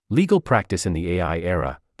Legal Practice in the AI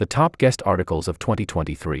Era, the top guest articles of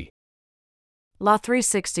 2023.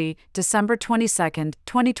 Law360, December 22,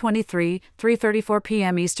 2023, 3:34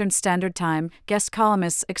 p.m. Eastern Standard Time. Guest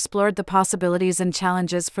columnists explored the possibilities and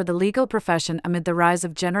challenges for the legal profession amid the rise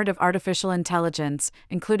of generative artificial intelligence,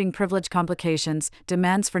 including privilege complications,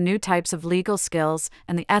 demands for new types of legal skills,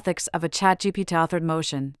 and the ethics of a ChatGPT-authored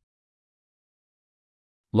motion.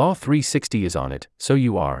 Law360 is on it, so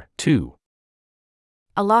you are, too.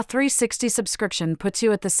 A Law360 subscription puts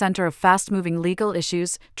you at the center of fast-moving legal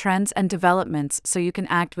issues, trends, and developments so you can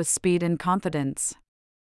act with speed and confidence.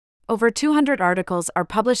 Over 200 articles are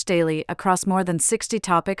published daily across more than 60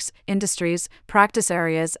 topics, industries, practice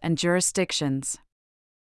areas, and jurisdictions.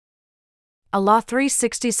 A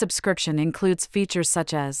Law360 subscription includes features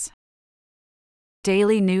such as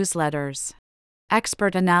daily newsletters,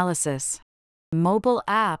 expert analysis, mobile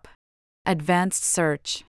app, advanced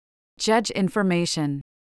search, judge information,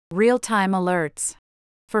 real-time alerts,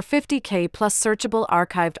 for 50K plus searchable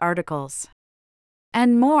archived articles,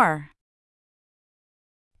 and more.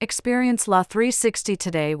 Experience Law360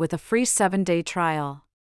 today with a free 7-day trial.